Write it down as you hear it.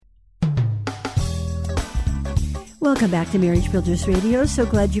Welcome back to Marriage Builders Radio. So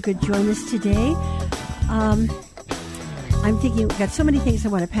glad you could join us today. I'm thinking we've got so many things I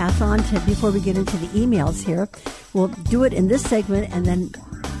want to pass on to before we get into the emails here. We'll do it in this segment, and then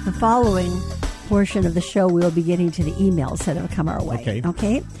the following portion of the show we'll be getting to the emails that have come our way.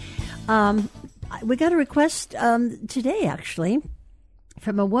 Okay. We got a request today, actually,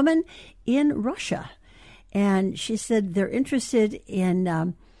 from a woman in Russia. And she said they're interested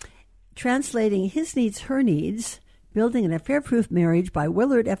in translating His Needs, Her Needs, Building an Affair-Proof Marriage by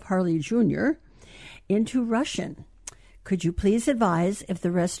Willard F. Harley Jr. into Russian. Could you please advise if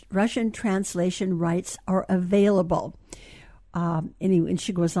the Russian translation rights are available? And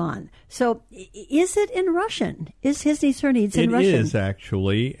she goes on. So is it in Russian? Is His Needs, Her Needs in Russian? It is,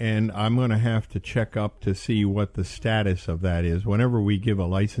 actually, and I'm going to have to check up to see what the status of that is. Whenever we give a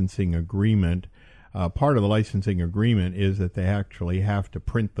licensing agreement, part of the licensing agreement is that they actually have to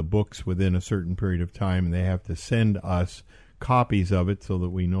print the books within a certain period of time, and they have to send us copies of it so that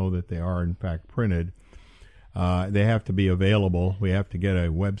we know that they are, in fact, printed. They have to be available. We have to get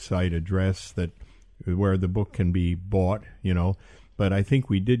a website address where the book can be bought, But I think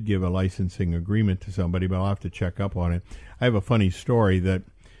we did give a licensing agreement to somebody, but I'll have to check up on it. I have a funny story that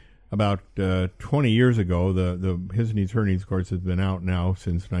about 20 years ago, the His Needs, Her Needs course has been out now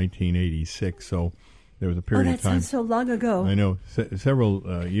since 1986, so there was a period of time. That sounds so long ago. I know.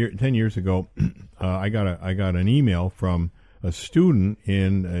 10 years ago, I got an email from a student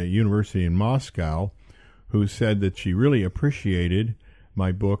in a university in Moscow who said that she really appreciated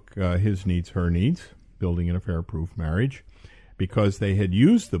my book, His Needs, Her Needs, Building an Affair-Proof Marriage, because they had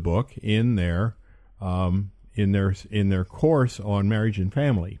used the book in their course on marriage and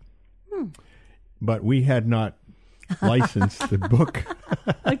family. But we had not licensed the book.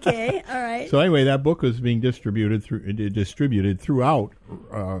 Okay, all right. So anyway, that book was being distributed throughout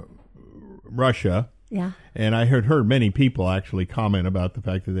Russia. Yeah. And I had heard many people actually comment about the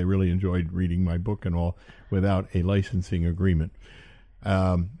fact that they really enjoyed reading my book and all without a licensing agreement.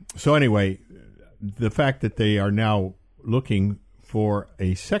 So anyway, the fact that they are now looking for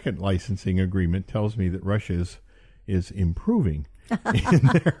a second licensing agreement tells me that Russia is improving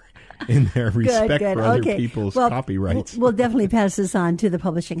in their respect for other people's copyrights. We'll definitely pass this on to the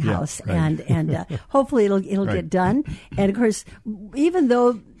publishing house, and hopefully it'll get done. And of course, even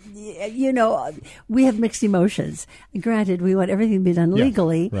though we have mixed emotions. Granted, we want everything to be done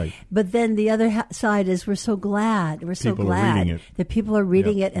legally, but then the other side is we're so glad that people are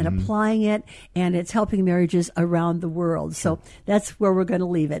reading it and applying it, and it's helping marriages around the world. So that's where we're going to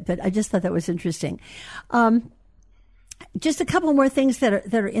leave it. But I just thought that was interesting. Just a couple more things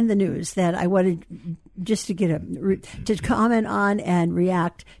that are in the news that I wanted just to to comment on and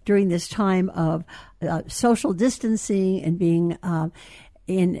react during this time of social distancing and being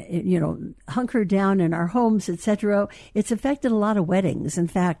hunkered down in our homes, etc. It's affected a lot of weddings. In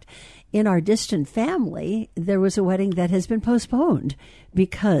fact, in our distant family, there was a wedding that has been postponed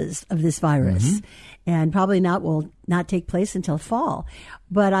because of this virus, and probably will not take place until fall.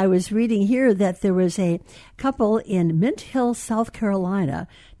 But I was reading here that there was a couple in Mint Hill, South Carolina,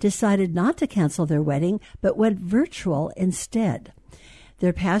 decided not to cancel their wedding, but went virtual instead.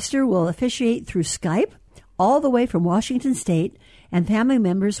 Their pastor will officiate through Skype all the way from Washington State, and family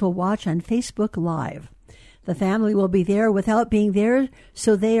members will watch on Facebook Live. The family will be there without being there,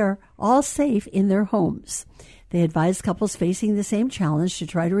 so they are all safe in their homes. They advise couples facing the same challenge to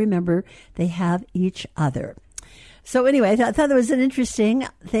try to remember they have each other. So anyway, I thought that was an interesting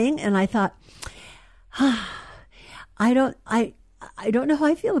thing, and I thought, I don't know how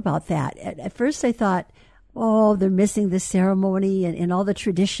I feel about that. At first I thought, oh, they're missing the ceremony and all the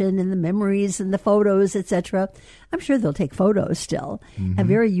tradition and the memories and the photos, etc. I'm sure they'll take photos still. A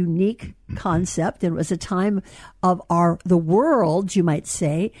very unique concept. It was a time of the world, you might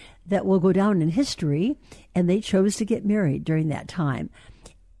say, that will go down in history, and they chose to get married during that time.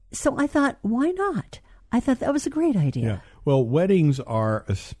 So I thought, why not? I thought that was a great idea. Yeah. Well, weddings are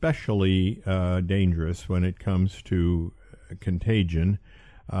especially dangerous when it comes to contagion.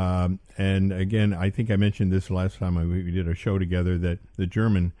 And again, I think I mentioned this last time we did a show together, that the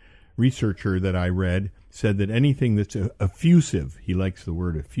German researcher that I read said that anything that's effusive, he likes the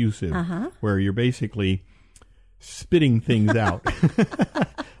word effusive, where you're basically spitting things out,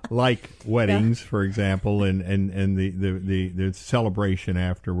 like weddings, for example, and the celebration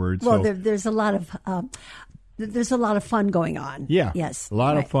afterwards. Well, there's a lot of fun going on. Yeah. Yes. A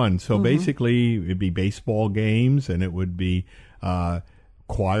lot of fun. So basically, it'd be baseball games, and it would be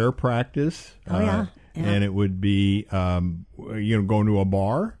choir practice. And it would be, going to a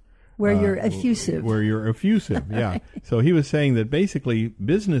bar. Where you're effusive. Where you're effusive, yeah. So he was saying that basically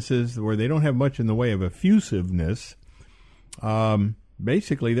businesses where they don't have much in the way of effusiveness,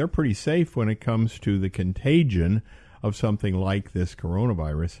 basically they're pretty safe when it comes to the contagion of something like this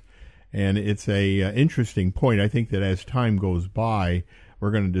coronavirus. And it's a interesting point. I think that as time goes by,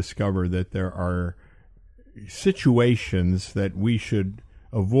 we're going to discover that there are situations that we should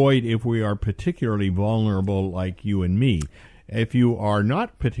avoid if we are particularly vulnerable, like you and me. If you are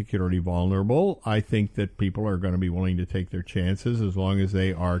not particularly vulnerable, I think that people are going to be willing to take their chances as long as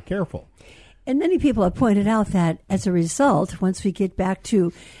they are careful. And many people have pointed out that as a result, once we get back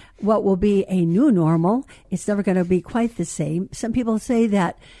to what will be a new normal, it's never going to be quite the same. Some people say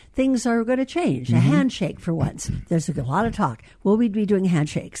that things are going to change. A handshake, for once. There's a lot of talk. Will we be doing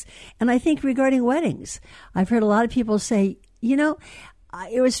handshakes? And I think regarding weddings, I've heard a lot of people say,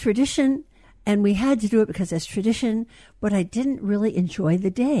 it was tradition, and we had to do it because it's tradition, but I didn't really enjoy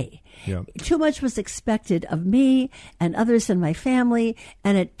the day. Yeah. Too much was expected of me and others in my family,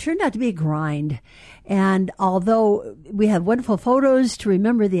 and it turned out to be a grind. And although we have wonderful photos to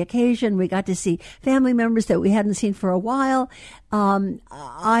remember the occasion, we got to see family members that we hadn't seen for a while.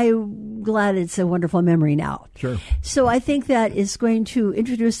 I'm glad it's a wonderful memory now. Sure. So I think that is going to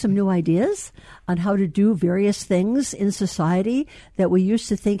introduce some new ideas on how to do various things in society that we used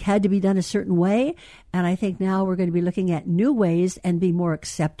to think had to be done a certain way. And I think now we're going to be looking at new ways and be more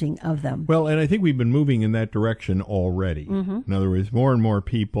accepting of them. Well, and I think we've been moving in that direction already. In other words, more and more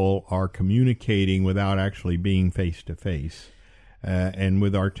people are communicating without actually being face-to-face. And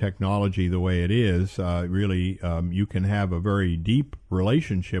with our technology the way it is, really, you can have a very deep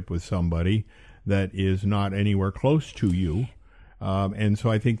relationship with somebody that is not anywhere close to you. And so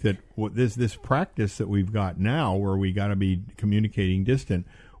I think that this practice that we've got now, where we got to be communicating distant,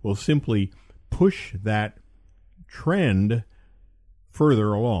 will simply push that trend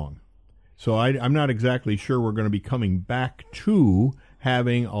further along. So I'm not exactly sure we're going to be coming back to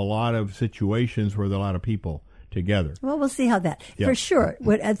having a lot of situations where there are a lot of people together. Well, we'll see how that. Yeah. For sure,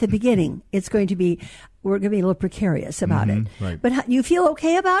 at the beginning, we're going to be a little precarious about it. Right. But you feel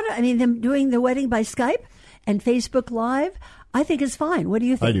okay about it? I mean, them doing the wedding by Skype and Facebook Live, I think it's fine. What do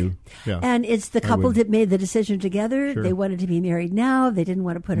you think? I do, yeah. And it's the couple that made the decision together. Sure. They wanted to be married now. They didn't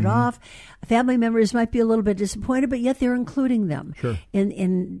want to put it off. Family members might be a little bit disappointed, but yet they're including them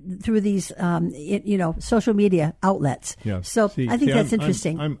in through these social media outlets. Yeah. So I think that's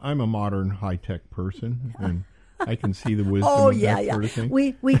interesting. I'm a modern high-tech person, and I can see the wisdom of that sort of thing.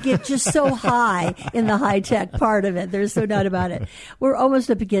 We get just so high in the high-tech part of it. There's no doubt about it. We're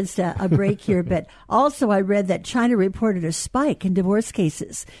almost up against a break here, but also I read that China reported a spike in divorce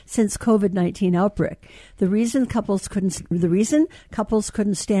cases since COVID-19 outbreak. The reason couples couldn't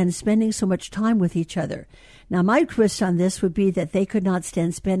stand spending so much time with each other. Now, my twist on this would be that they could not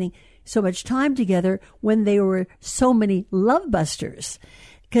stand spending so much time together when there were so many lovebusters.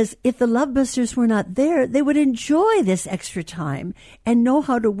 Because if the lovebusters were not there, they would enjoy this extra time and know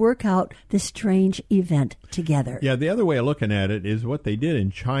how to work out this strange event together. Yeah, the other way of looking at it is what they did in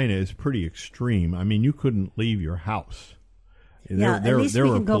China is pretty extreme. I mean, you couldn't leave your house. There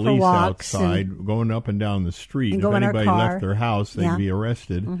were police outside going up and down the street. If anybody left their house, they'd be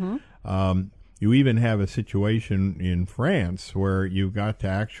arrested. You even have a situation in France where you've got to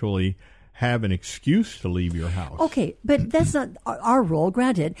actually have an excuse to leave your house. Okay, but that's not our role,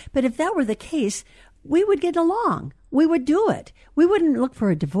 granted. But if that were the case, we would get along. We would do it. We wouldn't look for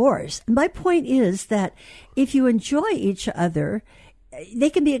a divorce. My point is that if you enjoy each other,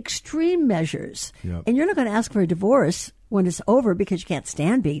 they can be extreme measures. Yep. And you're not going to ask for a divorce when it's over because you can't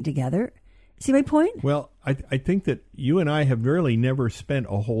stand being together. See my point? Well, I think that you and I have really never spent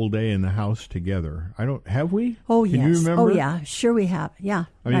a whole day in the house together. Have we? Oh, Can yes. you remember? Oh, yeah. Sure we have. Yeah.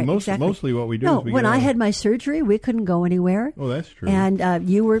 I mean, mostly what we do is we when I had my surgery, we couldn't go anywhere. Oh, that's true. And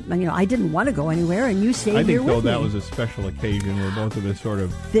you were, I didn't want to go anywhere, and you stayed here with me. I think, though, that was a special occasion where both of us sort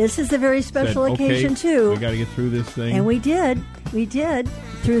of This is a very special occasion, too. We got to get through this thing. And we did. We did.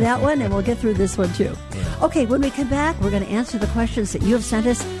 Through that one, and we'll get through this one, too. Right. Okay, when we come back, we're going to answer the questions that you have sent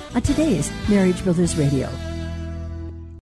us on today's Marriage Builders Radio.